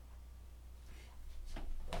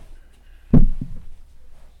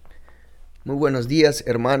Muy buenos días,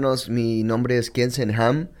 hermanos. Mi nombre es Kensen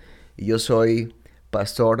Ham y yo soy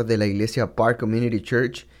pastor de la iglesia Park Community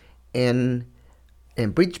Church en,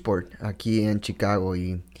 en Bridgeport, aquí en Chicago.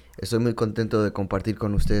 Y estoy muy contento de compartir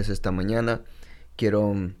con ustedes esta mañana.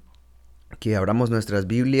 Quiero que abramos nuestras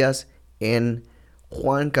Biblias en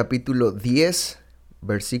Juan capítulo 10,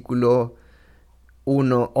 versículo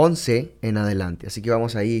 11 en adelante. Así que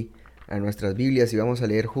vamos ahí a nuestras Biblias y vamos a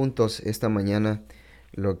leer juntos esta mañana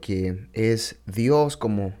lo que es Dios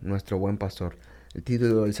como nuestro buen pastor. El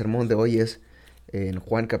título del sermón de hoy es, en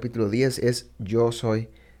Juan capítulo 10, es Yo soy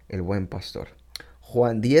el buen pastor.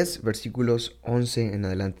 Juan 10, versículos 11 en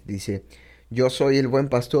adelante, dice: Yo soy el buen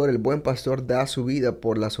pastor da su vida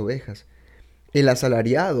por las ovejas. El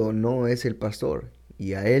asalariado no es el pastor,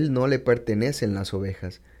 y a él no le pertenecen las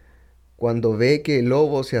ovejas. Cuando ve que el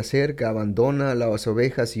lobo se acerca, abandona las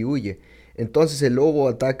ovejas y huye. Entonces el lobo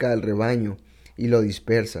ataca al rebaño y lo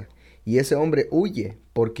dispersa. Y ese hombre huye,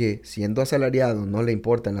 porque siendo asalariado no le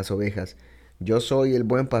importan las ovejas. Yo soy el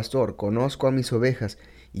buen pastor, conozco a mis ovejas,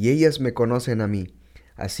 y ellas me conocen a mí,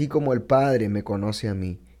 así como el Padre me conoce a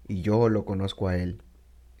mí, y yo lo conozco a él.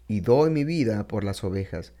 Y doy mi vida por las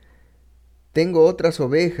ovejas. Tengo otras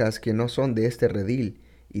ovejas que no son de este redil,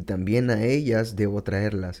 y también a ellas debo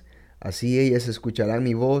traerlas. Así ellas escucharán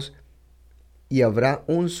mi voz, y habrá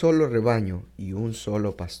un solo rebaño y un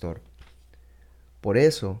solo pastor. Por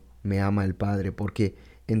eso me ama el Padre, porque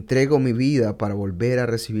entrego mi vida para volver a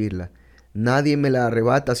recibirla. Nadie me la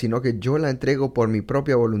arrebata, sino que yo la entrego por mi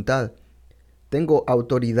propia voluntad. Tengo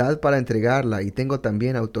autoridad para entregarla y tengo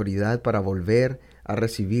también autoridad para volver a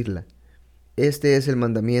recibirla. Este es el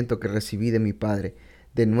mandamiento que recibí de mi Padre.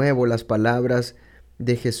 De nuevo, las palabras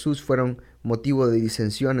de Jesús fueron motivo de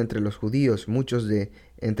disensión entre los judíos. Muchos de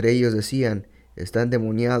entre ellos decían: está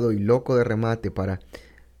endemoniado y loco de remate, ¿para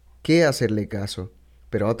qué hacerle caso?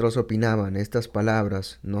 Pero otros opinaban: estas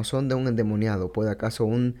palabras no son de un endemoniado. ¿Puede acaso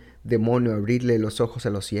un demonio abrirle los ojos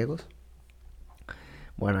a los ciegos?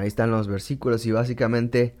 Bueno, ahí están los versículos y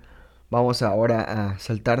básicamente vamos ahora a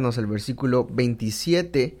saltarnos el versículo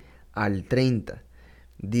 27 al 30.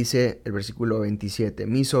 Dice el versículo 27: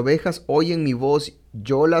 Mis ovejas oyen mi voz,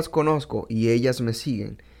 yo las conozco y ellas me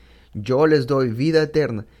siguen. Yo les doy vida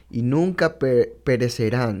eterna y nunca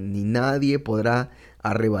perecerán, ni nadie podrá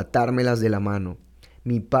arrebatármelas de la mano.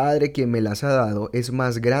 Mi Padre que me las ha dado es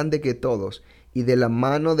más grande que todos, y de la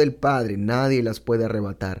mano del Padre nadie las puede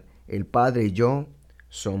arrebatar. El Padre y yo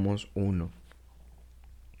somos uno.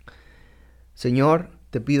 Señor,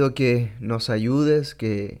 te pido que nos ayudes,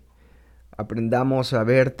 que aprendamos a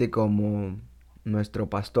verte como nuestro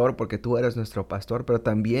pastor, porque tú eres nuestro pastor, pero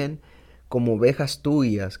también como ovejas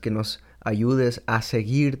tuyas, que nos ayudes a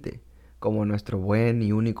seguirte como nuestro buen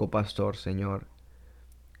y único pastor, Señor.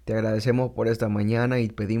 Te agradecemos por esta mañana y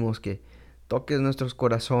pedimos que toques nuestros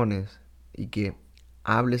corazones y que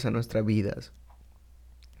hables a nuestras vidas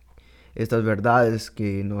estas verdades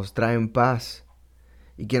que nos traen paz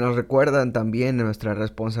y que nos recuerdan también nuestra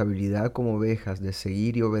responsabilidad como ovejas de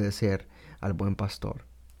seguir y obedecer al buen pastor.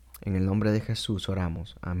 En el nombre de Jesús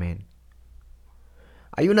oramos. Amén.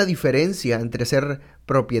 Hay una diferencia entre ser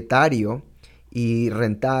propietario y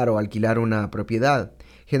rentar o alquilar una propiedad.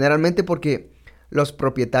 Generalmente porque los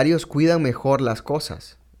propietarios cuidan mejor las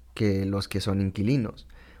cosas que los que son inquilinos.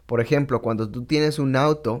 Por ejemplo, cuando tú tienes un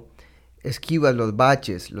auto, esquivas los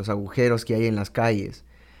baches, los agujeros que hay en las calles.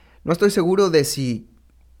 No estoy seguro de si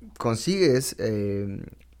consigues,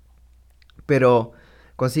 pero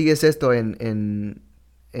consigues esto en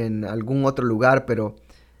algún otro lugar, pero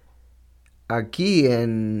aquí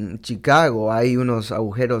en Chicago hay unos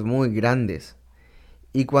agujeros muy grandes.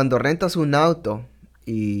 Y cuando rentas un auto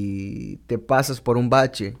y te pasas por un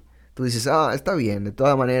bache, tú dices: ah, está bien, de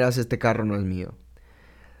todas maneras este carro no es mío.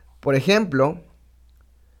 Por ejemplo,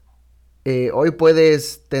 hoy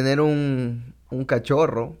puedes tener un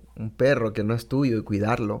cachorro, un perro que no es tuyo y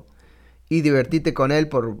cuidarlo y divertirte con él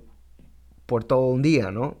por todo un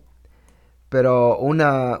día, ¿no? Pero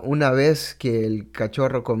una vez que el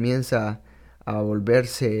cachorro comienza a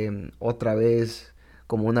volverse otra vez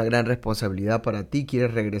como una gran responsabilidad para ti,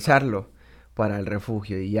 quieres regresarlo para el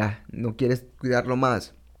refugio y ya, no quieres cuidarlo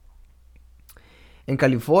más. En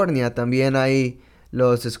California también hay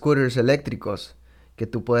los scooters eléctricos que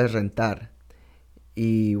tú puedes rentar.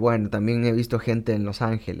 Y bueno, también he visto gente en Los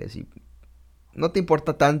Ángeles y no te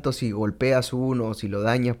importa tanto si golpeas uno o si lo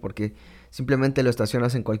dañas, porque simplemente lo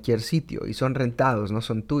estacionas en cualquier sitio y son rentados, no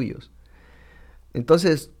son tuyos.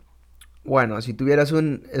 Entonces, bueno, si tuvieras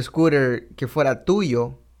un scooter que fuera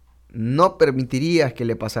tuyo, no permitirías que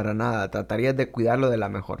le pasara nada, tratarías de cuidarlo de la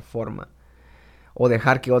mejor forma o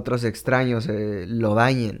dejar que otros extraños lo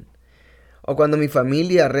dañen. O cuando mi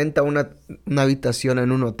familia renta una habitación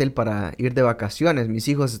en un hotel para ir de vacaciones, mis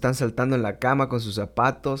hijos están saltando en la cama con sus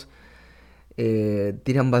zapatos,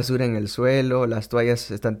 tiran basura en el suelo, las toallas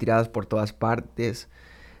están tiradas por todas partes.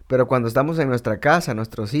 Pero cuando estamos en nuestra casa,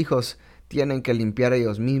 nuestros hijos tienen que limpiar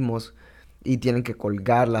ellos mismos y tienen que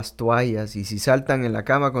colgar las toallas. Y si saltan en la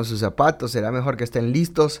cama con sus zapatos, será mejor que estén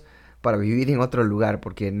listos para vivir en otro lugar,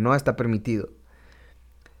 porque no está permitido.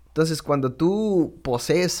 Entonces, cuando tú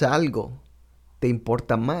posees algo, te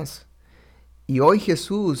importa más. Y hoy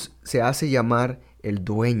Jesús se hace llamar el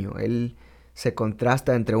dueño. Él se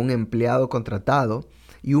contrasta entre un empleado contratado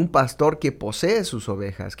y un pastor que posee sus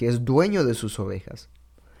ovejas, que es dueño de sus ovejas.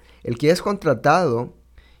 El que es contratado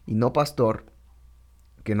y no pastor,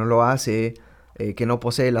 que no lo hace, que no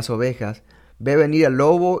posee las ovejas, ve venir al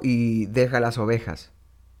lobo y deja las ovejas.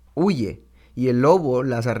 Huye y el lobo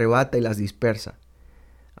las arrebata y las dispersa.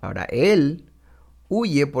 Ahora, él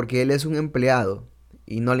huye porque él es un empleado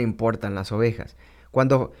y no le importan las ovejas.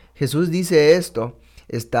 Cuando Jesús dice esto,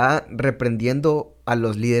 está reprendiendo a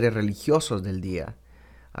los líderes religiosos del día,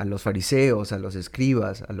 a los fariseos, a los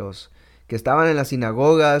escribas, a los que estaban en las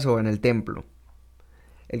sinagogas o en el templo.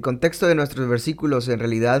 El contexto de nuestros versículos en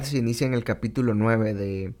realidad se inicia en el capítulo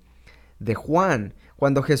 9 de Juan,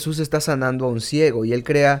 cuando Jesús está sanando a un ciego y él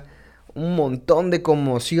crea un montón de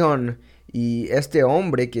conmoción. Y este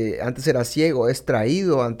hombre que antes era ciego es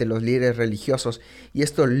traído ante los líderes religiosos. Y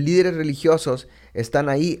estos líderes religiosos están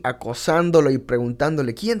ahí acosándolo y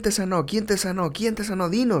preguntándole: ¿quién te sanó? ¿Quién te sanó? ¿Quién te sanó?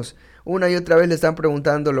 Dinos. Una y otra vez le están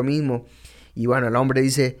preguntando lo mismo. Y bueno, el hombre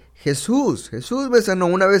dice: Jesús me sanó.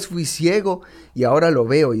 Una vez fui ciego y ahora lo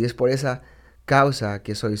veo. Y es por esa causa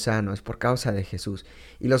que soy sano. Es por causa de Jesús.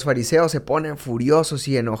 Y los fariseos se ponen furiosos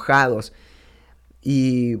y enojados.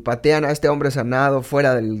 Y patean a este hombre sanado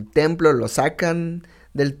fuera del templo, lo sacan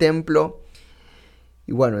del templo.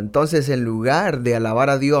 Y bueno, entonces en lugar de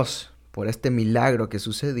alabar a Dios por este milagro que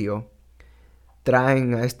sucedió,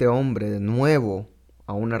 traen a este hombre de nuevo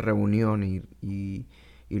a una reunión y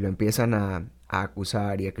lo empiezan a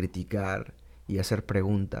acusar y a criticar y a hacer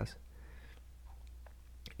preguntas.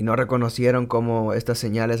 Y no reconocieron cómo estas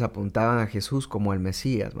señales apuntaban a Jesús como el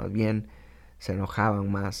Mesías, más bien se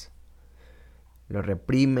enojaban más. Lo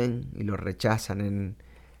reprimen y lo rechazan. En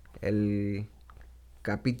el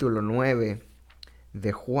capítulo 9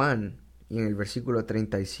 de Juan y en el versículo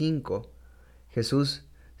 35, Jesús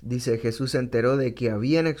se enteró de que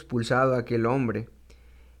habían expulsado a aquel hombre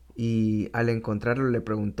y al encontrarlo le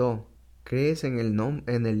preguntó: ¿crees en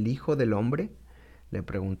el Hijo del Hombre? Le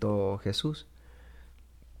preguntó Jesús.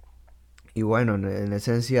 Y bueno, en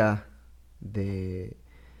esencia de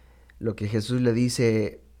lo que Jesús le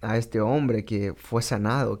dice a este hombre que fue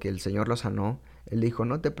sanado, que el Señor lo sanó, él dijo: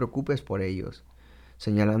 no te preocupes por ellos,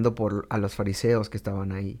 señalando a los fariseos que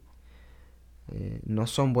estaban ahí. No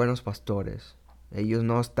son buenos pastores, ellos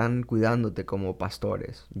no están cuidándote como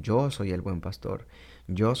pastores. Yo soy el buen pastor,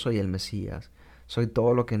 yo soy el Mesías, soy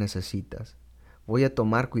todo lo que necesitas. Voy a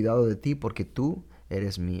tomar cuidado de ti porque tú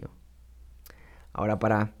eres mío. Ahora,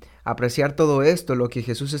 para apreciar todo esto, lo que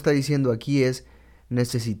Jesús está diciendo aquí es: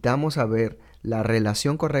 necesitamos saber la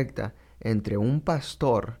relación correcta entre un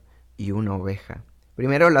pastor y una oveja.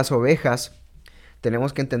 Primero, las ovejas,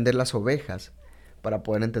 tenemos que entender las ovejas para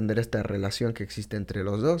poder entender esta relación que existe entre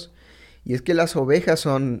los dos. Y es que las ovejas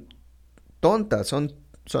son tontas,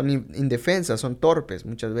 son indefensas, son torpes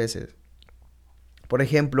muchas veces. Por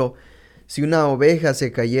ejemplo, si una oveja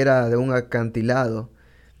se cayera de un acantilado,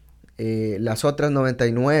 las otras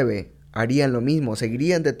 99 harían lo mismo,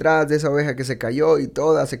 seguirían detrás de esa oveja que se cayó y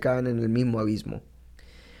todas se caen en el mismo abismo.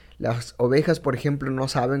 Las ovejas, por ejemplo, no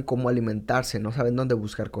saben cómo alimentarse, no saben dónde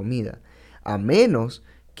buscar comida, a menos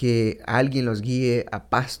que alguien los guíe a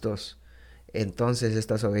pastos. Entonces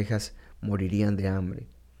estas ovejas morirían de hambre.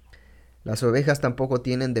 Las ovejas tampoco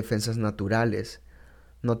tienen defensas naturales.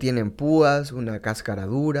 No tienen púas, una cáscara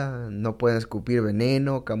dura, no pueden escupir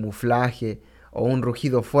veneno, camuflaje o un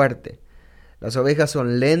rugido fuerte. Las ovejas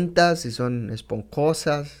son lentas y son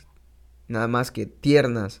esponjosas, nada más que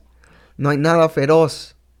tiernas. No hay nada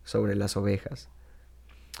feroz sobre las ovejas.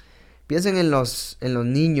 Piensen en los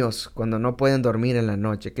niños cuando no pueden dormir en la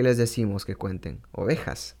noche. ¿Qué les decimos que cuenten?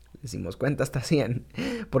 Ovejas. Decimos, cuenta hasta 100,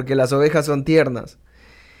 porque las ovejas son tiernas.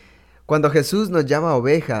 Cuando Jesús nos llama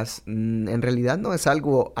ovejas, en realidad no es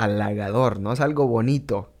algo halagador, no es algo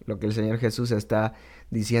bonito lo que el Señor Jesús está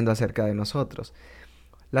diciendo acerca de nosotros.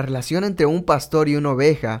 La relación entre un pastor y una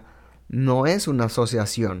oveja no es una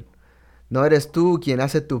asociación. No eres tú quien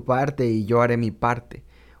hace tu parte y yo haré mi parte.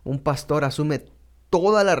 Un pastor asume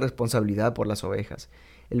toda la responsabilidad por las ovejas.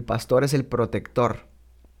 El pastor es el protector.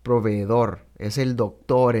 proveedor, es el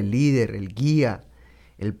doctor, el líder, el guía,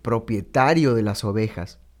 el propietario de las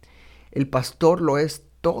ovejas. El pastor lo es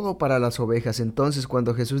todo para las ovejas. Entonces,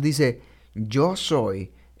 cuando Jesús dice, yo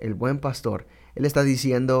soy el buen pastor, Él está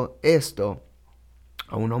diciendo esto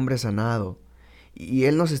a un hombre sanado. Y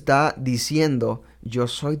Él nos está diciendo, yo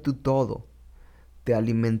soy tu todo, te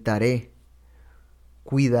alimentaré,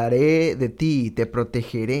 cuidaré de ti, te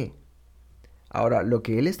protegeré. Ahora, lo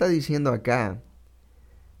que Él está diciendo acá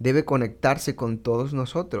debe conectarse con todos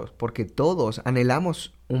nosotros, porque todos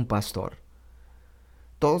anhelamos un pastor.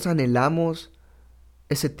 Todos anhelamos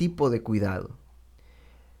ese tipo de cuidado.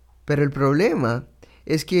 Pero el problema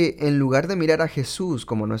es que en lugar de mirar a Jesús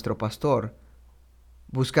como nuestro pastor,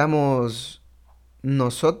 buscamos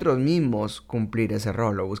nosotros mismos cumplir ese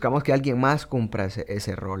rol, o buscamos que alguien más cumpla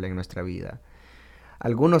ese rol en nuestra vida.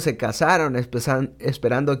 Algunos se casaron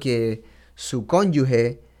esperando que su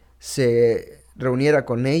cónyuge se reuniera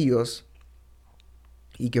con ellos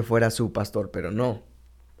y que fuera su pastor, pero no.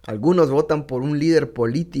 Algunos votan por un líder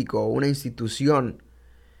político o una institución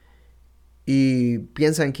y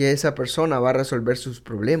piensan que esa persona va a resolver sus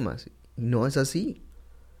problemas. Y no es así.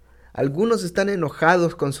 Algunos están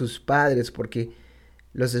enojados con sus padres porque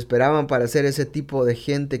los esperaban para ser ese tipo de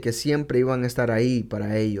gente que siempre iban a estar ahí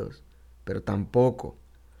para ellos, pero tampoco.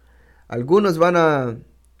 Algunos van a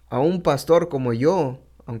un pastor como yo,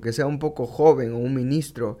 aunque sea un poco joven o un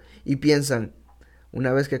ministro, y piensan,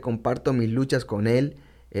 una vez que comparto mis luchas con él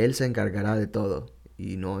se encargará de todo.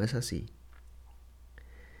 Y no es así.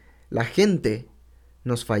 La gente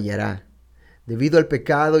nos fallará debido al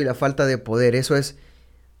pecado y la falta de poder. Eso es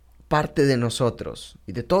parte de nosotros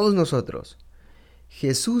y de todos nosotros.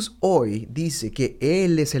 Jesús hoy dice que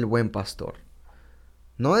Él es el buen pastor.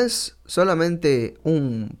 No es solamente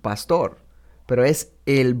un pastor, pero es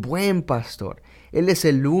el buen pastor. Él es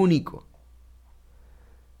el único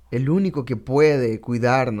que puede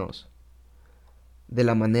cuidarnos de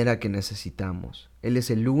la manera que necesitamos. Él es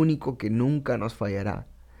el único que nunca nos fallará.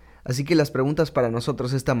 Así que las preguntas para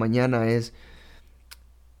nosotros esta mañana es,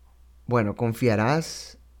 bueno,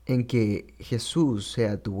 ¿confiarás en que Jesús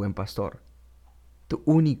sea tu buen pastor? Tu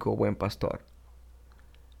único buen pastor.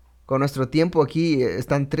 Con nuestro tiempo aquí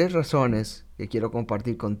están 3 razones que quiero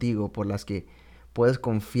compartir contigo por las que puedes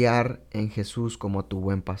confiar en Jesús como tu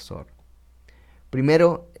buen pastor.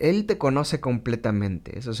 Primero, Él te conoce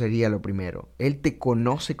completamente. Eso sería lo primero. Él te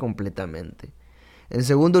conoce completamente. En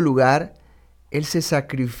segundo lugar, Él se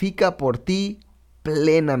sacrifica por ti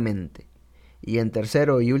plenamente. Y en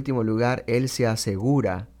tercero y último lugar, Él se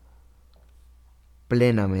asegura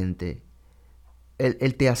plenamente.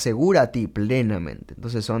 Él te asegura a ti plenamente.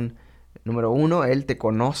 Entonces número 1, Él te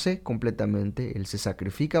conoce completamente, Él se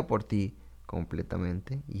sacrifica por ti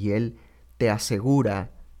completamente y Él te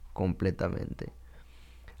asegura completamente.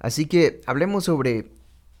 Así que hablemos sobre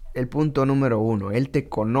el punto número 1, Él te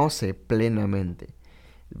conoce plenamente.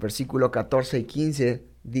 El versículo 14 y 15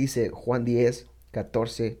 dice, Juan 10,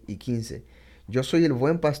 14 y 15, yo soy el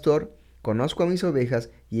buen pastor, conozco a mis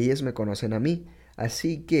ovejas y ellas me conocen a mí.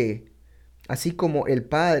 Así como el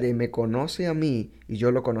Padre me conoce a mí y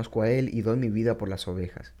yo lo conozco a Él y doy mi vida por las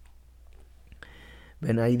ovejas.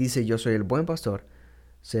 Ven, ahí dice, yo soy el buen pastor,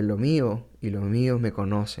 sé lo mío y los míos me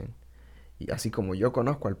conocen. Y así como yo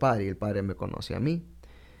conozco al Padre y el Padre me conoce a mí.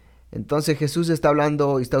 Entonces Jesús está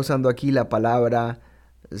hablando y está usando aquí la palabra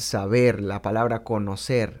saber, la palabra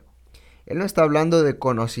conocer. Él no está hablando de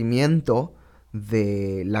conocimiento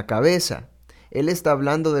de la cabeza. Él está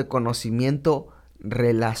hablando de conocimiento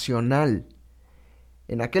relacional.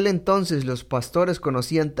 En aquel entonces los pastores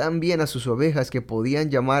conocían tan bien a sus ovejas que podían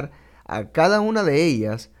llamar a cada una de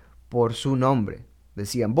ellas por su nombre.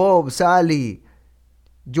 Decían Bob, Sally,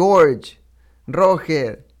 George,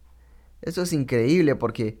 Roger. Eso es increíble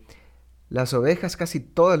porque las ovejas casi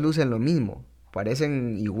todas lucen lo mismo.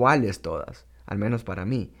 Parecen iguales todas, al menos para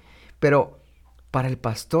mí. Pero para el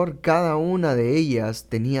pastor cada una de ellas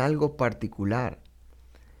tenía algo particular.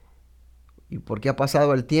 Y porque ha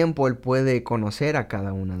pasado el tiempo, él puede conocer a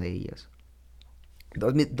cada una de ellas.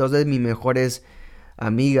 Dos de mis mejores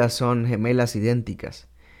amigas son gemelas idénticas.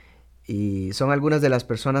 Y son algunas de las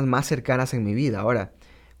personas más cercanas en mi vida. Ahora,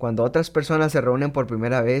 cuando otras personas se reúnen por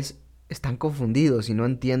primera vez, están confundidos y no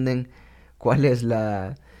entienden cuál es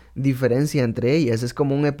la diferencia entre ellas. Es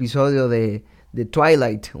como un episodio de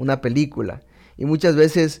Twilight, una película. Y muchas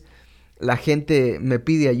veces la gente me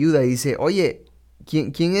pide ayuda y dice, oye,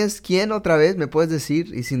 ¿quién es quién otra vez? ¿Me puedes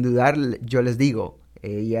decir? Y sin dudar yo les digo,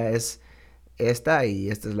 ella es esta y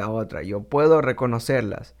esta es la otra. Yo puedo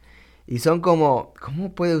reconocerlas. Y son como,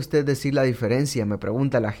 ¿cómo puede usted decir la diferencia? Me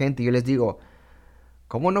pregunta la gente y yo les digo,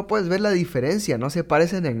 ¿Cómo no puedes ver la diferencia? No se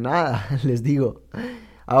parecen en nada, les digo.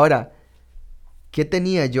 Ahora, ¿qué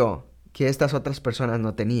tenía yo que estas otras personas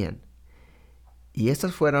no tenían? Y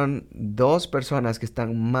estas fueron dos personas que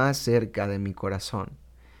están más cerca de mi corazón.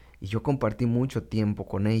 Y yo compartí mucho tiempo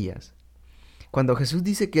con ellas. Cuando Jesús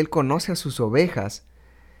dice que Él conoce a sus ovejas,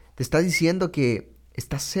 te está diciendo que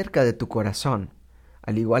está cerca de tu corazón.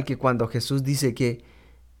 Al igual que cuando Jesús dice que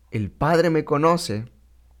el Padre me conoce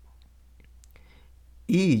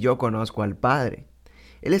y yo conozco al Padre.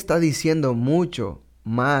 Él está diciendo mucho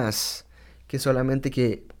más que solamente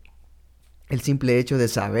que el simple hecho de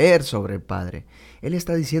saber sobre el Padre. Él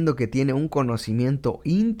está diciendo que tiene un conocimiento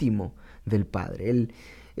íntimo del Padre.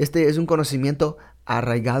 Este es un conocimiento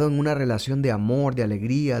arraigado en una relación de amor, de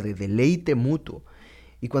alegría, de deleite mutuo.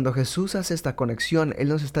 Y cuando Jesús hace esta conexión, Él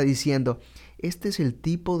nos está diciendo, este es el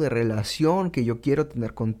tipo de relación que yo quiero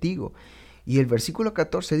tener contigo. Y el versículo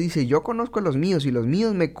 14 dice, yo conozco a los míos y los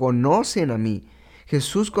míos me conocen a mí.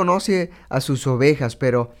 Jesús conoce a sus ovejas,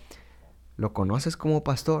 pero ¿lo conoces como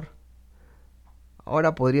pastor?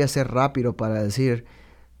 Ahora podría ser rápido para decir,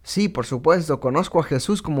 sí, por supuesto, conozco a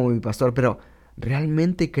Jesús como mi pastor, pero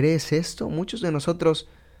 ¿realmente crees esto? Muchos de nosotros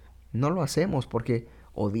no lo hacemos porque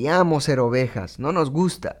odiamos ser ovejas, no nos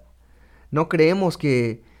gusta. No creemos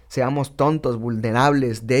que seamos tontos,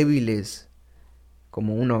 vulnerables, débiles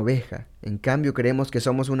como una oveja. En cambio, creemos que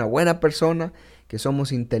somos una buena persona, que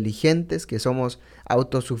somos inteligentes, que somos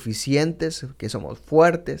autosuficientes, que somos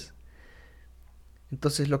fuertes.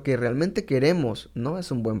 Entonces lo que realmente queremos no es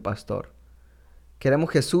un buen pastor.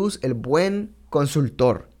 Queremos Jesús, el buen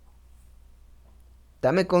consultor.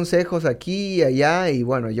 Dame consejos aquí y allá y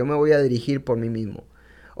bueno, yo me voy a dirigir por mí mismo.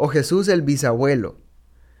 O Jesús, el bisabuelo.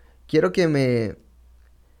 Quiero que me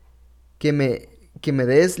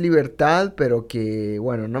des libertad, pero que,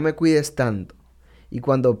 bueno, no me cuides tanto. Y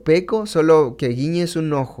cuando peco, solo que guiñes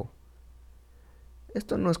un ojo.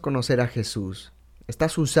 Esto no es conocer a Jesús.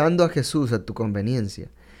 Estás usando a Jesús a tu conveniencia.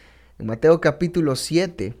 En Mateo capítulo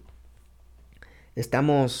 7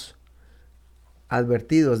 estamos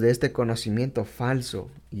advertidos de este conocimiento falso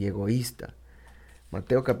y egoísta.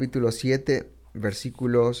 Mateo capítulo 7,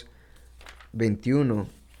 versículos 21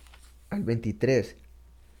 al 23,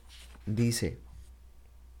 dice,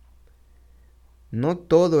 no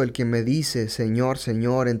todo el que me dice, Señor,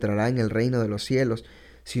 Señor, entrará en el reino de los cielos,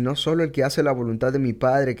 sino solo el que hace la voluntad de mi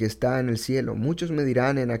Padre que está en el cielo. Muchos me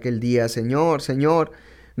dirán en aquel día, Señor, Señor,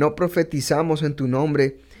 ¿no profetizamos en tu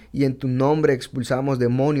nombre y en tu nombre expulsamos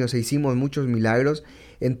demonios e hicimos muchos milagros?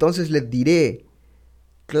 Entonces les diré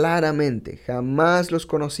claramente, jamás los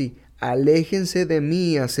conocí, aléjense de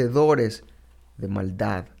mí, hacedores de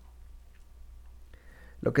maldad.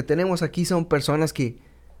 Lo que tenemos aquí son personas que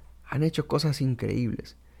han hecho cosas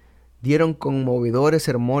increíbles. Dieron conmovedores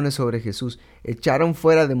sermones sobre Jesús, echaron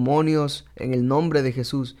fuera demonios en el nombre de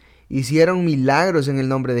Jesús, hicieron milagros en el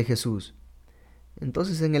nombre de Jesús.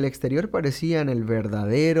 Entonces en el exterior parecían el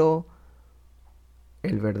verdadero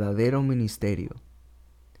ministerio.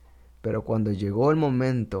 Pero cuando llegó el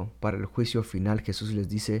momento para el juicio final, Jesús les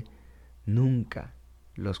dice, nunca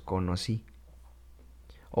los conocí.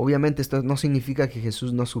 Obviamente esto no significa que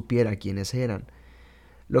Jesús no supiera quiénes eran.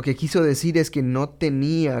 Lo que quiso decir es que no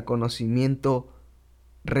tenía conocimiento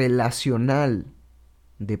relacional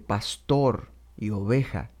de pastor y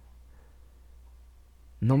oveja.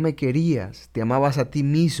 No me querías, te amabas a ti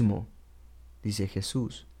mismo, dice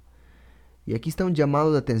Jesús. Y aquí está un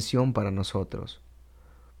llamado de atención para nosotros.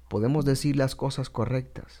 Podemos decir las cosas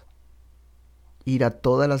correctas, ir a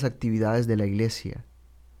todas las actividades de la iglesia,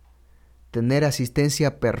 tener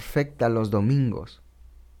asistencia perfecta los domingos,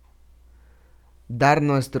 dar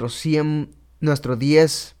nuestro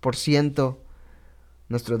 10%,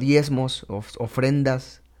 nuestros diezmos,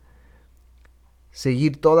 ofrendas,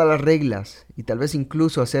 seguir todas las reglas y tal vez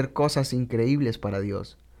incluso hacer cosas increíbles para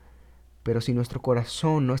Dios. Pero si nuestro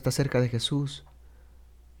corazón no está cerca de Jesús,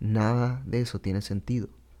 nada de eso tiene sentido.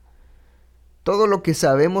 Todo lo que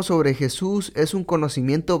sabemos sobre Jesús es un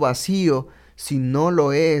conocimiento vacío si no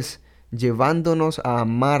lo es llevándonos a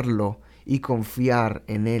amarlo y confiar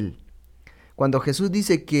en Él. Cuando Jesús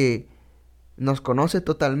dice que nos conoce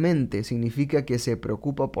totalmente, significa que se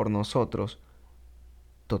preocupa por nosotros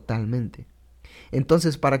totalmente.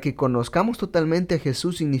 Entonces, para que conozcamos totalmente a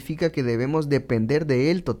Jesús significa que debemos depender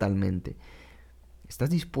de Él totalmente.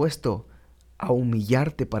 ¿Estás dispuesto a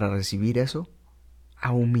humillarte para recibir eso?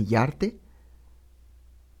 ¿A humillarte?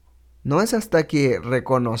 No es hasta que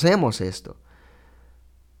reconocemos esto.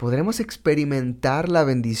 ¿Podremos experimentar la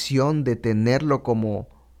bendición de tenerlo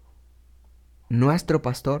como nuestro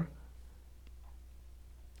pastor?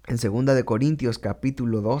 En 2 de Corintios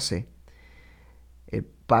capítulo 12,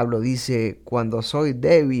 Pablo dice, cuando soy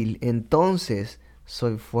débil, entonces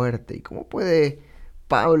soy fuerte. ¿Y cómo puede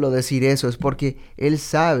Pablo decir eso? Es porque él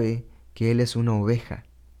sabe que él es una oveja.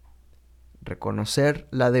 Reconocer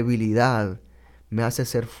la debilidad me hace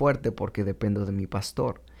ser fuerte porque dependo de mi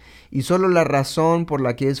pastor. Y solo la razón por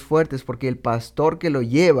la que es fuerte es porque el pastor que lo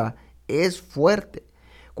lleva es fuerte.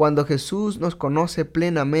 Cuando Jesús nos conoce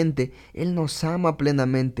plenamente, Él nos ama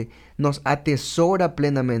plenamente, nos atesora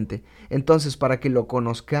plenamente. Entonces, para que lo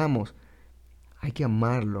conozcamos, hay que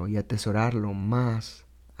amarlo y atesorarlo más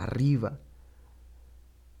arriba.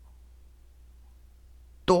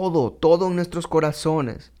 Todo en nuestros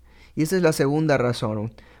corazones. Y esa es la segunda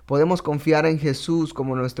razón. Podemos confiar en Jesús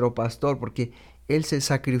como nuestro pastor porque Él se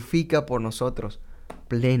sacrifica por nosotros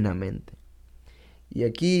plenamente. Y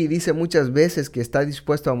aquí dice muchas veces que está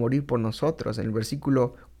dispuesto a morir por nosotros. En el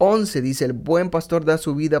versículo 11 dice, el buen pastor da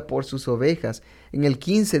su vida por sus ovejas. En el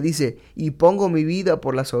 15 dice, y pongo mi vida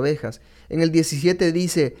por las ovejas. En el 17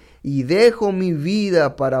 dice, y dejo mi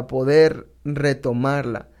vida para poder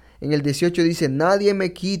retomarla. En el 18 dice, nadie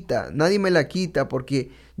me la quita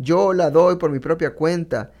porque yo la doy por mi propia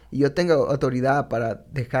cuenta y yo tengo autoridad para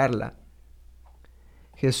dejarla.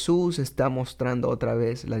 Jesús está mostrando otra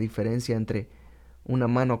vez la diferencia entre una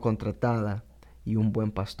mano contratada y un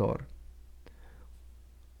buen pastor.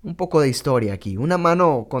 Un poco de historia aquí. Una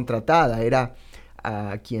mano contratada era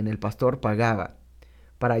a quien el pastor pagaba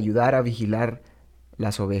para ayudar a vigilar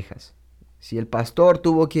las ovejas. Si el pastor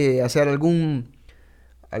tuvo que hacer algún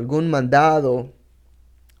mandado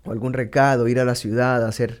o algún recado, ir a la ciudad a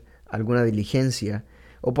hacer alguna diligencia,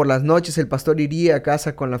 o por las noches el pastor iría a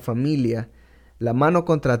casa con la familia, la mano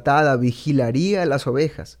contratada vigilaría las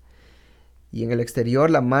ovejas. Y en el exterior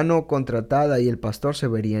la mano contratada y el pastor se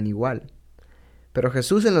verían igual. Pero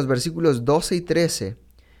Jesús en los versículos 12 y 13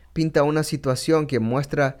 pinta una situación que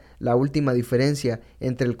muestra la última diferencia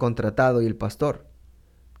entre el contratado y el pastor.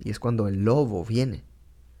 Y es cuando el lobo viene,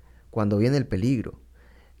 cuando viene el peligro.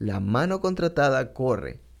 La mano contratada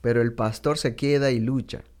corre, pero el pastor se queda y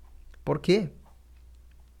lucha. ¿Por qué?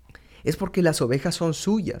 Es porque las ovejas son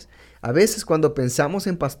suyas. A veces cuando pensamos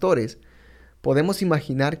en pastores, podemos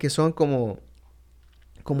imaginar que son como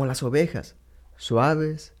las ovejas,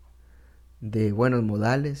 suaves, de buenos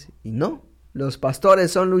modales. Y no, los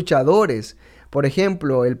pastores son luchadores. Por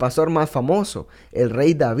ejemplo, el pastor más famoso, el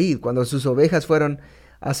rey David, cuando sus ovejas fueron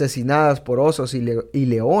asesinadas por osos y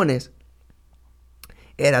leones,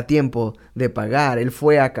 era tiempo de pagar. Él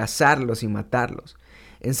fue a cazarlos y matarlos.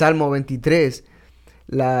 En Salmo 23,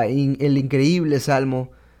 el increíble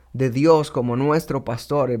salmo de Dios como nuestro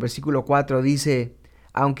pastor, el versículo 4 dice,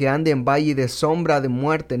 aunque ande en valle de sombra de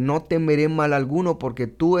muerte, no temeré mal alguno porque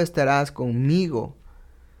tú estarás conmigo.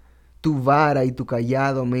 Tu vara y tu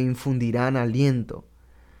cayado me infundirán aliento.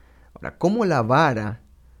 Ahora, ¿cómo la vara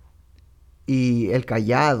y el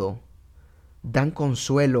cayado dan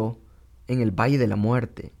consuelo en el valle de la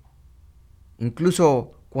muerte?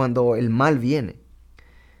 Incluso cuando el mal viene.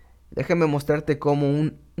 Déjame mostrarte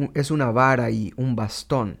cómo es una vara y un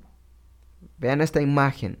bastón. Vean esta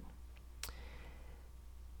imagen.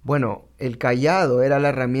 Bueno, el cayado era la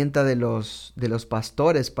herramienta de los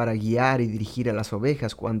pastores para guiar y dirigir a las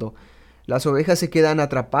ovejas. Cuando las ovejas se quedan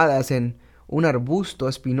atrapadas en un arbusto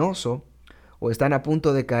espinoso o están a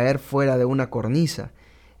punto de caer fuera de una cornisa,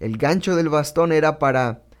 el gancho del bastón era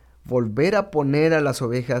para volver a poner a las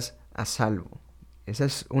ovejas a salvo. Esa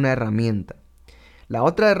es una herramienta. La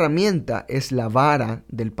otra herramienta es la vara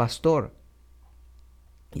del pastor.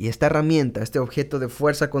 Y esta herramienta, este objeto de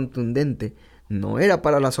fuerza contundente, no era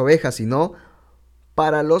para las ovejas, sino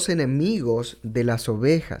para los enemigos de las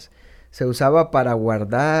ovejas. Se usaba para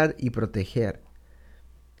guardar y proteger.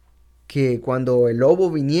 Que cuando el lobo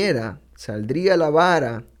viniera, saldría la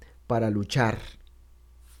vara para luchar.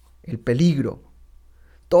 El peligro.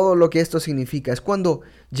 Todo lo que esto significa es cuando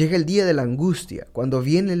llega el día de la angustia, cuando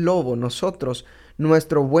viene el lobo,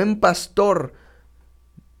 nuestro buen pastor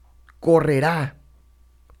correrá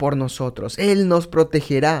por nosotros. Él nos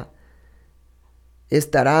protegerá.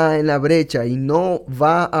 Estará en la brecha y no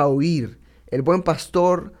va a huir. El buen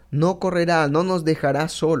pastor no correrá, no nos dejará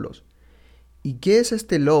solos. ¿Y qué es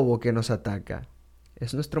este lobo que nos ataca?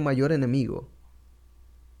 Es nuestro mayor enemigo,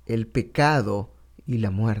 el pecado y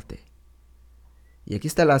la muerte. Y aquí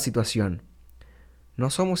está la situación.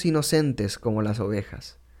 No somos inocentes como las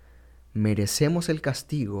ovejas. Merecemos el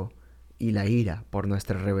castigo y la ira por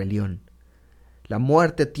nuestra rebelión. La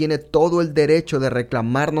muerte tiene todo el derecho de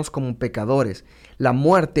reclamarnos como pecadores. La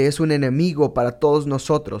muerte es un enemigo para todos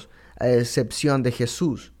nosotros, a excepción de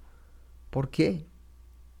Jesús. ¿Por qué?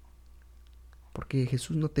 Porque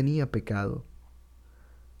Jesús no tenía pecado.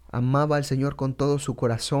 Amaba al Señor con todo su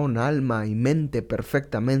corazón, alma y mente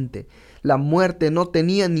perfectamente. La muerte no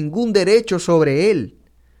tenía ningún derecho sobre él.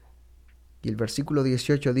 Y el versículo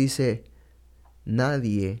 18 dice,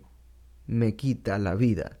 nadie me quita la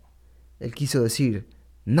vida. Él quiso decir,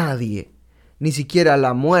 nadie, ni siquiera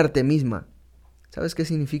la muerte misma. ¿Sabes qué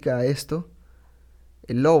significa esto?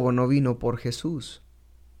 El lobo no vino por Jesús.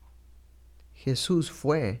 Jesús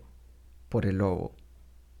fue por el lobo.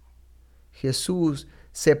 Jesús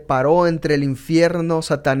separó entre el infierno,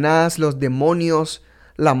 Satanás, los demonios,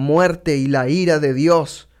 la muerte y la ira de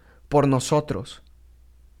Dios por nosotros.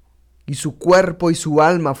 Y su cuerpo y su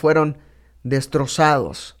alma fueron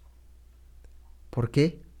destrozados. ¿Por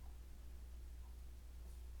qué?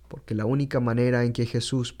 Porque la única manera en que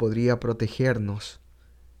Jesús podría protegernos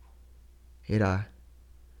era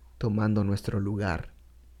tomando nuestro lugar.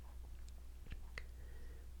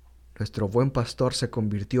 Nuestro buen pastor se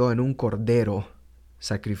convirtió en un cordero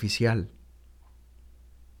sacrificial.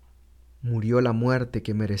 Murió la muerte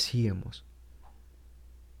que merecíamos.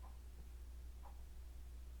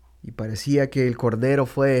 Y parecía que el cordero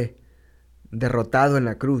fue derrotado en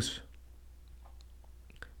la cruz.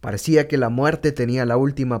 Parecía que la muerte tenía la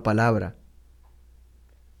última palabra.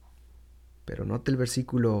 Pero note el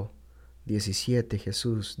versículo 17,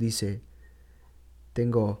 Jesús dice,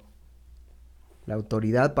 tengo la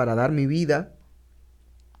autoridad para dar mi vida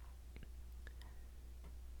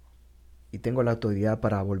y tengo la autoridad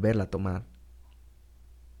para volverla a tomar.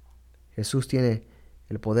 Jesús tiene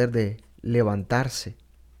el poder de levantarse.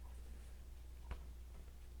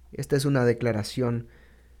 Esta es una declaración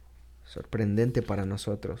sorprendente para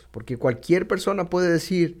nosotros, porque cualquier persona puede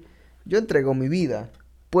decir, yo entrego mi vida,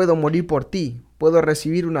 puedo morir por ti, puedo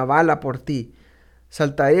recibir una bala por ti,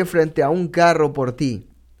 saltaré frente a un carro por ti.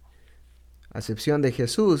 A excepción de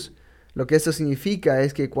Jesús, lo que esto significa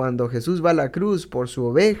es que cuando Jesús va a la cruz por su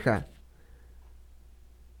oveja,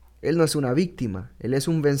 Él no es una víctima, Él es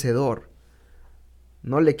un vencedor.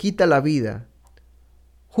 No le quita la vida.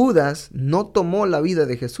 Judas no tomó la vida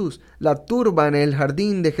de Jesús. La turba en el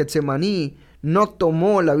jardín de Getsemaní no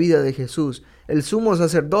tomó la vida de Jesús. El sumo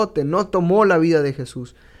sacerdote no tomó la vida de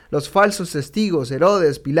Jesús. Los falsos testigos,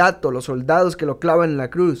 Herodes, Pilato, los soldados que lo clavan en la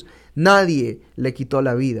cruz, nadie le quitó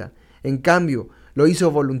la vida. En cambio, lo hizo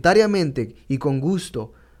voluntariamente y con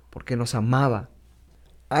gusto, porque nos amaba.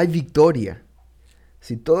 Hay victoria.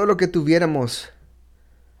 Si todo lo que tuviéramos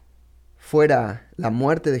fuera la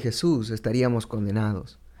muerte de Jesús, estaríamos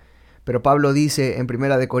condenados. Pero Pablo dice en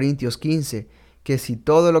 1 Corintios 15 que si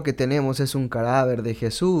todo lo que tenemos es un cadáver de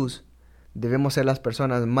Jesús, debemos ser las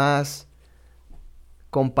personas más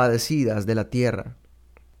compadecidas de la tierra.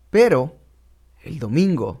 Pero el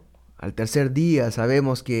domingo, al tercer día,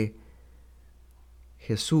 sabemos que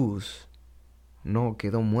Jesús no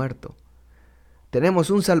quedó muerto. Tenemos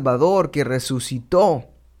un Salvador que resucitó.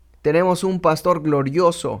 Tenemos un pastor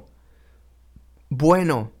glorioso,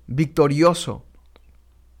 bueno, victorioso.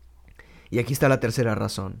 Y aquí está la tercera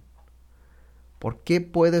razón. ¿Por qué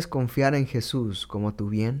puedes confiar en Jesús como tu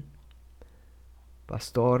bien?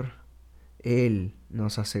 Pastor, Él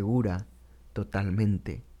nos asegura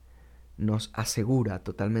totalmente. Nos asegura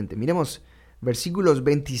totalmente. Miremos versículos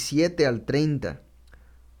 27 al 30.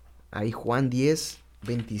 Ahí Juan 10,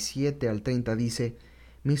 27 al 30 dice,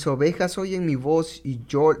 mis ovejas oyen mi voz y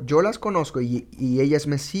yo las conozco y ellas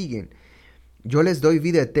me siguen. Yo les doy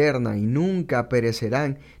vida eterna y nunca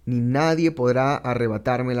perecerán, ni nadie podrá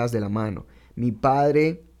arrebatármelas de la mano. Mi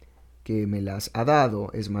Padre, que me las ha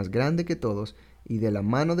dado, es más grande que todos, y de la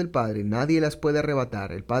mano del Padre nadie las puede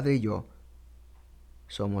arrebatar. El Padre y yo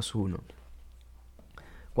somos uno.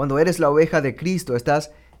 Cuando eres la oveja de Cristo,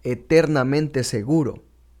 estás eternamente seguro.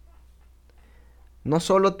 No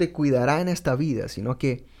solo te cuidará en esta vida, sino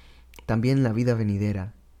que también en la vida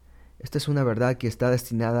venidera. Esta es una verdad que está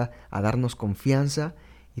destinada a darnos confianza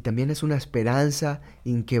y también es una esperanza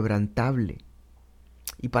inquebrantable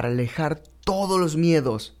y para alejar todos los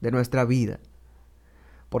miedos de nuestra vida.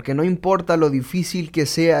 Porque no importa lo difícil que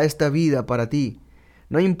sea esta vida para ti,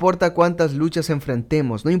 no importa cuántas luchas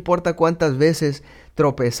enfrentemos, no importa cuántas veces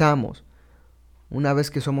tropezamos, una vez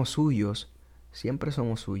que somos suyos, siempre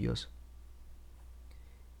somos suyos.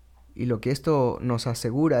 Y lo que esto nos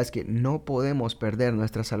asegura es que no podemos perder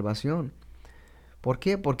nuestra salvación. ¿Por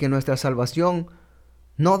qué? Porque nuestra salvación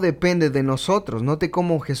no depende de nosotros. Note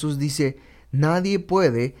cómo Jesús dice, nadie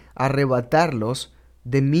puede arrebatarlos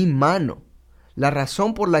de mi mano. La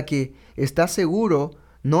razón por la que estás seguro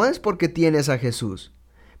no es porque tienes a Jesús,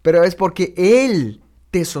 pero es porque Él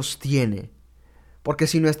te sostiene. Porque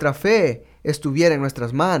si nuestra fe estuviera en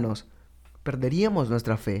nuestras manos, perderíamos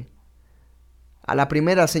nuestra fe. A la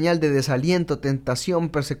primera señal de desaliento, tentación,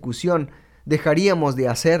 persecución, dejaríamos de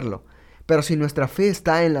hacerlo. Pero si nuestra fe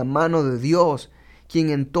está en la mano de Dios, quien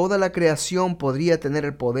en toda la creación podría tener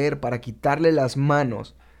el poder para quitarle las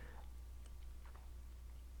manos,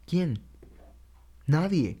 ¿quién?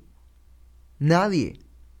 Nadie. Nadie.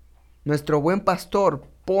 Nuestro buen pastor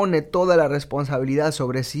pone toda la responsabilidad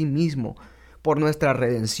sobre sí mismo por nuestra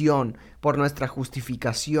redención, por nuestra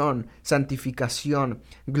justificación, santificación,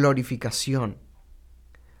 glorificación.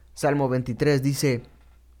 Salmo 23 dice,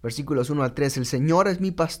 versículos 1 al 3, el Señor es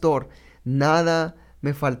mi pastor, nada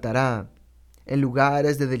me faltará. En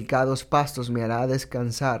lugares de delicados pastos me hará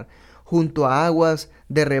descansar, junto a aguas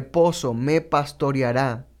de reposo me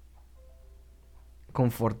pastoreará.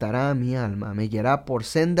 Confortará mi alma, me guiará por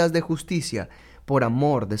sendas de justicia, por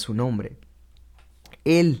amor de su nombre.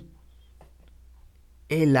 Él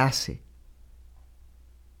hace,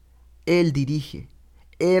 Él dirige,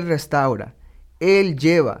 Él restaura, Él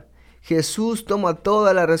lleva. Jesús toma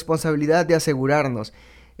toda la responsabilidad de asegurarnos.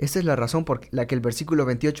 Esta es la razón por la que el versículo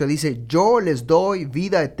 28 dice, yo les doy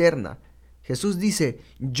vida eterna. Jesús dice,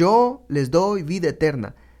 yo les doy vida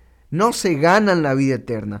eterna. No se ganan la vida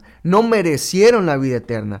eterna, no merecieron la vida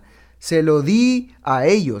eterna. Se lo di a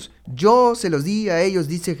ellos, yo se los di a ellos,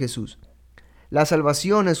 dice Jesús. La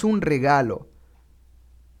salvación es un regalo.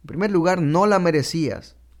 En primer lugar, no la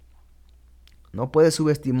merecías. No puedes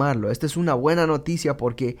subestimarlo. Esta es una buena noticia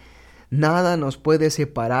porque nada nos puede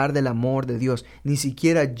separar del amor de Dios. Ni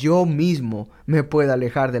siquiera yo mismo me puedo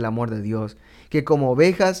alejar del amor de Dios. Que como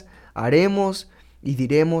ovejas haremos y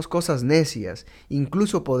diremos cosas necias.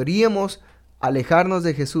 Incluso podríamos alejarnos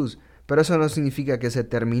de Jesús. Pero eso no significa que se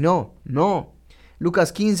terminó. No.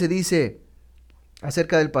 Lucas 15 dice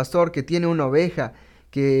acerca del pastor que tiene una oveja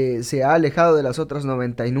que se ha alejado de las otras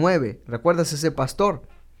 99. ¿Recuerdas ese pastor?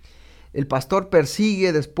 El pastor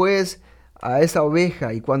persigue después a esa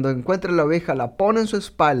oveja y cuando encuentra la oveja la pone en su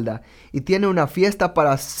espalda y tiene una fiesta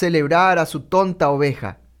para celebrar a su tonta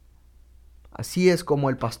oveja. Así es como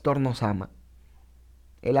el pastor nos ama.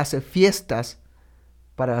 Él hace fiestas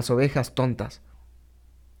para las ovejas tontas.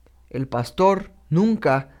 El pastor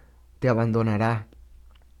nunca te abandonará.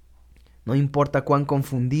 No importa cuán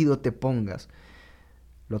confundido te pongas,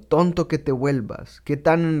 lo tonto que te vuelvas, qué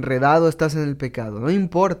tan enredado estás en el pecado, no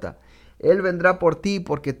importa. Él vendrá por ti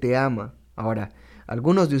porque te ama. Ahora,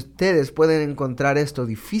 algunos de ustedes pueden encontrar esto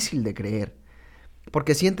difícil de creer,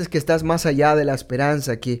 porque sientes que estás más allá de la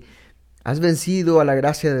esperanza, que has vencido a la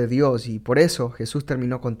gracia de Dios y por eso Jesús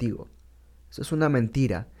terminó contigo. Eso es una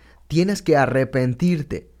mentira. Tienes que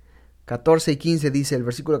arrepentirte. 14 y 15 dice, el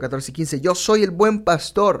versículo 14 y 15, yo soy el buen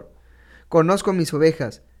pastor, conozco mis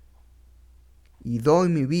ovejas y doy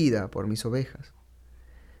mi vida por mis ovejas.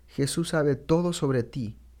 Jesús sabe todo sobre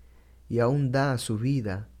ti y aún da su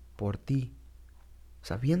vida por ti.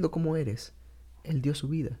 Sabiendo cómo eres, Él dio su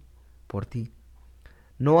vida por ti.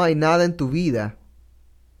 No hay nada en tu vida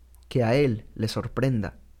que a Él le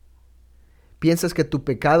sorprenda. Piensas que tu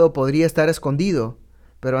pecado podría estar escondido,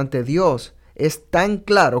 pero ante Dios es tan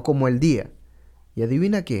claro como el día. Y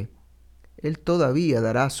adivina qué, Él todavía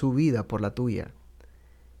dará su vida por la tuya.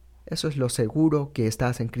 Eso es lo seguro que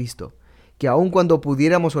estás en Cristo, que aun cuando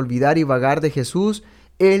pudiéramos olvidar y vagar de Jesús,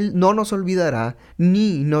 Él no nos olvidará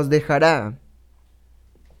ni nos dejará.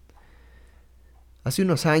 Hace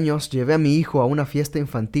unos años llevé a mi hijo a una fiesta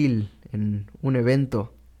infantil en un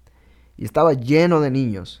evento y estaba lleno de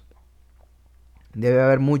niños. Debe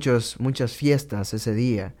haber muchas fiestas ese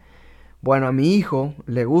día. Bueno, a mi hijo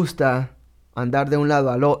le gusta andar de un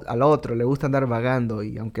lado al otro, le gusta andar vagando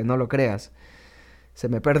y aunque no lo creas, se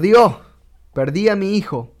me perdió. Perdí a mi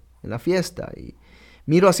hijo en la fiesta y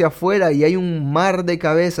miro hacia afuera y hay un mar de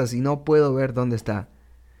cabezas y no puedo ver dónde está.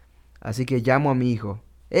 Así que llamo a mi hijo.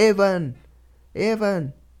 Evan.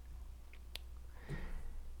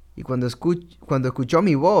 Y cuando escuchó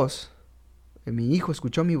mi voz, mi hijo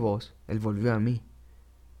escuchó mi voz, él volvió a mí.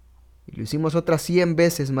 Y lo hicimos otras 100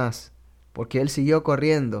 veces más, porque él siguió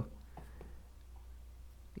corriendo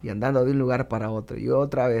y andando de un lugar para otro. Y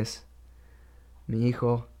otra vez, mi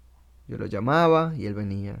hijo, yo lo llamaba y él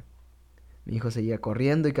venía. Mi hijo seguía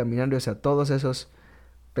corriendo y caminando hacia todos esos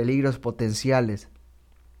peligros potenciales.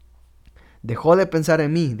 Dejó de pensar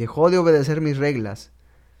en mí, dejó de obedecer mis reglas,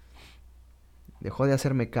 dejó de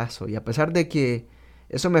hacerme caso. Y a pesar de que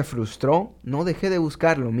eso me frustró, no dejé de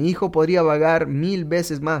buscarlo. Mi hijo podría vagar 1000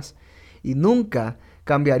 veces más y nunca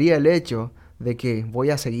cambiaría el hecho de que voy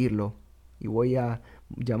a seguirlo y voy a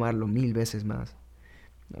llamarlo 1000 veces más.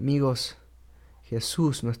 Amigos,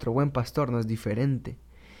 Jesús, nuestro buen pastor, no es diferente.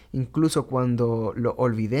 Incluso cuando lo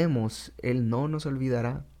olvidemos, Él no nos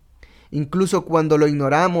olvidará. Incluso cuando lo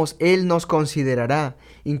ignoramos, Él nos considerará.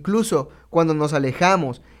 Incluso cuando nos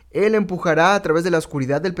alejamos, Él empujará a través de la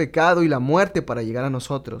oscuridad del pecado y la muerte para llegar a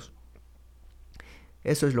nosotros.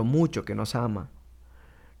 Eso es lo mucho que nos ama.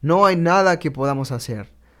 No hay nada que podamos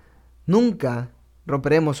hacer. Nunca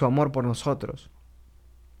romperemos su amor por nosotros.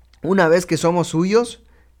 Una vez que somos suyos,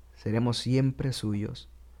 seremos siempre suyos.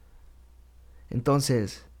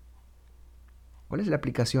 Entonces, ¿cuál es la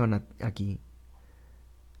aplicación aquí?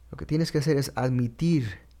 Lo que tienes que hacer es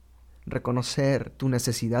admitir, reconocer tu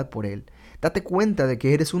necesidad por Él. Date cuenta de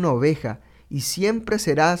que eres una oveja y siempre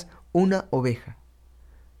serás una oveja.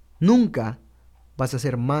 Nunca vas a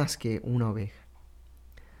ser más que una oveja.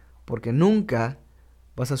 Porque nunca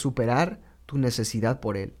vas a superar tu necesidad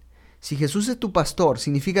por Él. Si Jesús es tu pastor,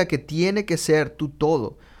 significa que tiene que ser tu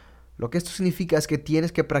todo. Lo que esto significa es que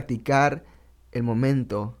tienes que practicar el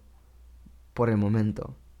momento por el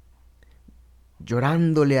momento,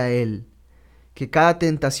 llorándole a Él, que cada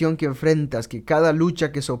tentación que enfrentas, que cada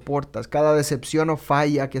lucha que soportas, cada decepción o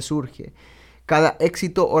falla que surge, cada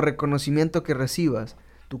éxito o reconocimiento que recibas,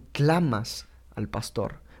 tú clamas al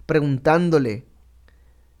pastor, preguntándole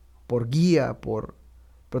por guía, por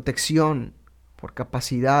protección, por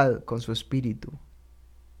capacidad con su espíritu.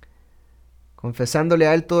 Confesándole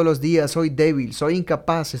a Él todos los días: soy débil, soy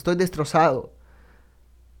incapaz, estoy destrozado.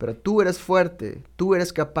 Pero tú eres fuerte, tú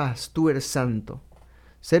eres capaz, tú eres santo.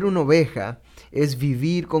 Ser una oveja es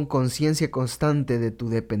vivir con conciencia constante de tu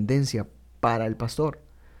dependencia para el pastor.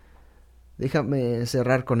 Déjame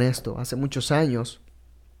cerrar con esto. Hace muchos años,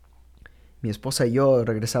 mi esposa y yo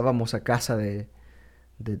regresábamos a casa de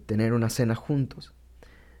tener una cena juntos.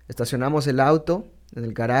 Estacionamos el auto en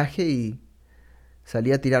el garaje y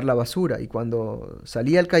salí a tirar la basura. Y cuando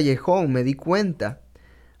salí al callejón me di cuenta,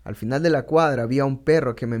 al final de la cuadra había un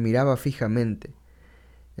perro que me miraba fijamente.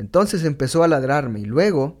 Entonces empezó a ladrarme y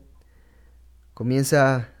luego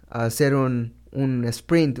comienza a hacer un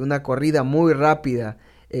sprint, una corrida muy rápida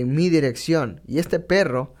en mi dirección. Y este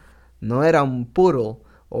perro no era un poodle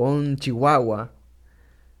o un chihuahua,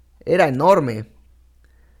 era enorme.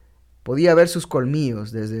 Podía ver sus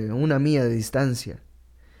colmillos desde una milla de distancia.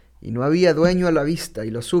 Y no había dueño a la vista,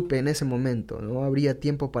 y lo supe en ese momento. No habría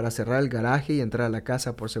tiempo para cerrar el garaje y entrar a la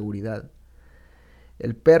casa por seguridad.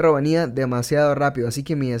 El perro venía demasiado rápido, así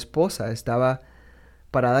que mi esposa estaba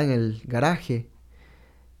parada en el garaje.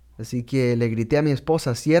 Así que le grité a mi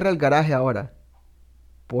esposa: cierra el garaje ahora.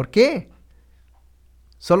 ¿Por qué?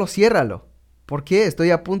 Solo ciérralo. ¿Por qué?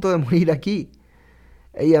 Estoy a punto de morir aquí.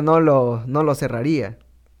 Ella no lo cerraría.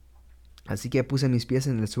 Así que puse mis pies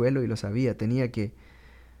en el suelo y lo sabía, tenía que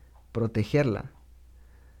protegerla.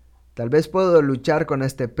 Tal vez puedo luchar con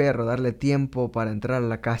este perro, darle tiempo para entrar a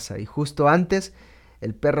la casa. Y justo antes,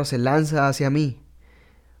 el perro se lanza hacia mí.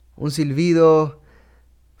 Un silbido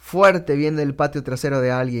fuerte viene del patio trasero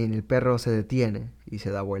de alguien. El perro se detiene y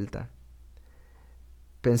se da vuelta.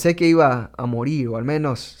 Pensé que iba a morir o al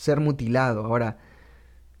menos ser mutilado. Ahora,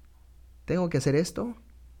 ¿tengo que hacer esto?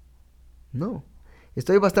 No.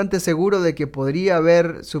 Estoy bastante seguro de que podría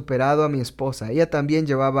haber superado a mi esposa. Ella también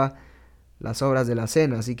llevaba las sobras de la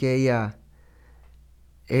cena, así que ella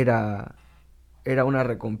era una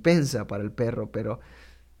recompensa para el perro, pero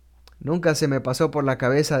nunca se me pasó por la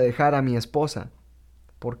cabeza dejar a mi esposa.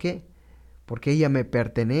 ¿Por qué? Porque ella me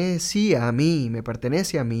pertenece a mí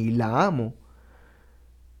y la amo.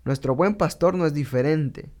 Nuestro buen pastor no es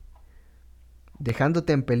diferente,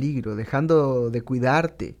 dejándote en peligro, dejando de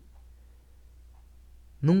cuidarte.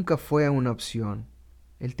 Nunca fue una opción.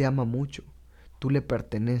 Él te ama mucho, tú le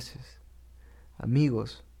perteneces.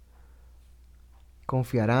 Amigos,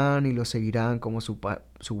 confiarán y lo seguirán como su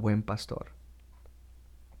buen pastor.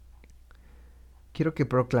 Quiero que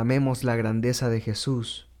proclamemos la grandeza de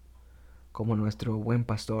Jesús como nuestro buen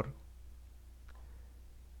pastor.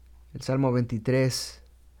 El Salmo 23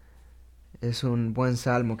 es un buen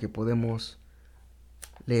salmo que podemos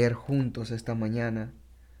leer juntos esta mañana.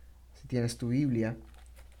 Si tienes tu Biblia,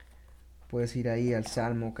 puedes ir ahí al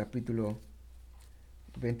Salmo capítulo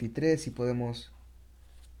 23 y podemos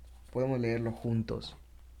leerlo juntos.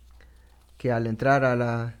 Que al entrar a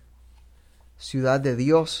la ciudad de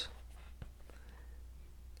Dios,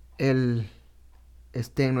 Él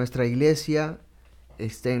esté en nuestra iglesia,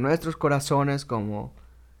 esté en nuestros corazones como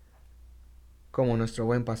nuestro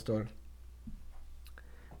buen pastor.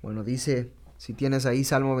 Bueno, dice, si tienes ahí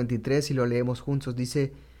Salmo 23 y lo leemos juntos,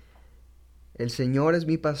 dice: el Señor es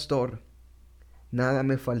mi pastor, nada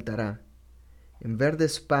me faltará. En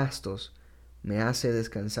verdes pastos me hace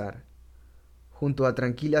descansar. Junto a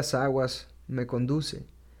tranquilas aguas me conduce,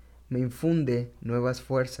 me infunde nuevas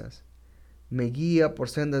fuerzas, me guía por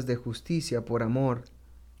sendas de justicia por amor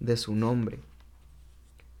de su nombre.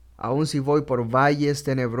 Aun si voy por valles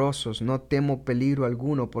tenebrosos, no temo peligro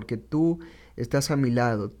alguno, porque tú estás a mi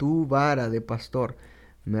lado, tu vara de pastor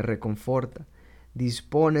me reconforta.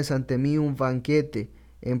 Dispones ante mí un banquete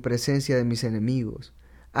en presencia de mis enemigos.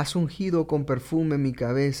 Has ungido con perfume mi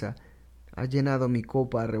cabeza, has llenado mi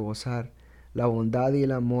copa a rebosar. La bondad y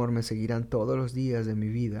el amor me seguirán todos los días de mi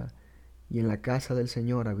vida, y en la casa del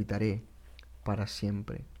Señor habitaré para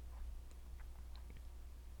siempre.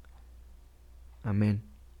 Amén.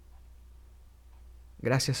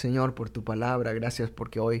 Gracias, Señor, por tu palabra. Gracias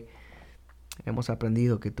porque hoy hemos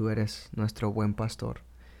aprendido que tú eres nuestro buen pastor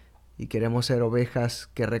y queremos ser ovejas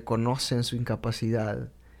que reconocen su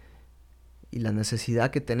incapacidad y la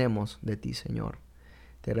necesidad que tenemos de ti, Señor.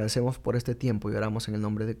 Te agradecemos por este tiempo y oramos en el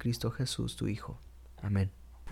nombre de Cristo Jesús, tu Hijo. Amén.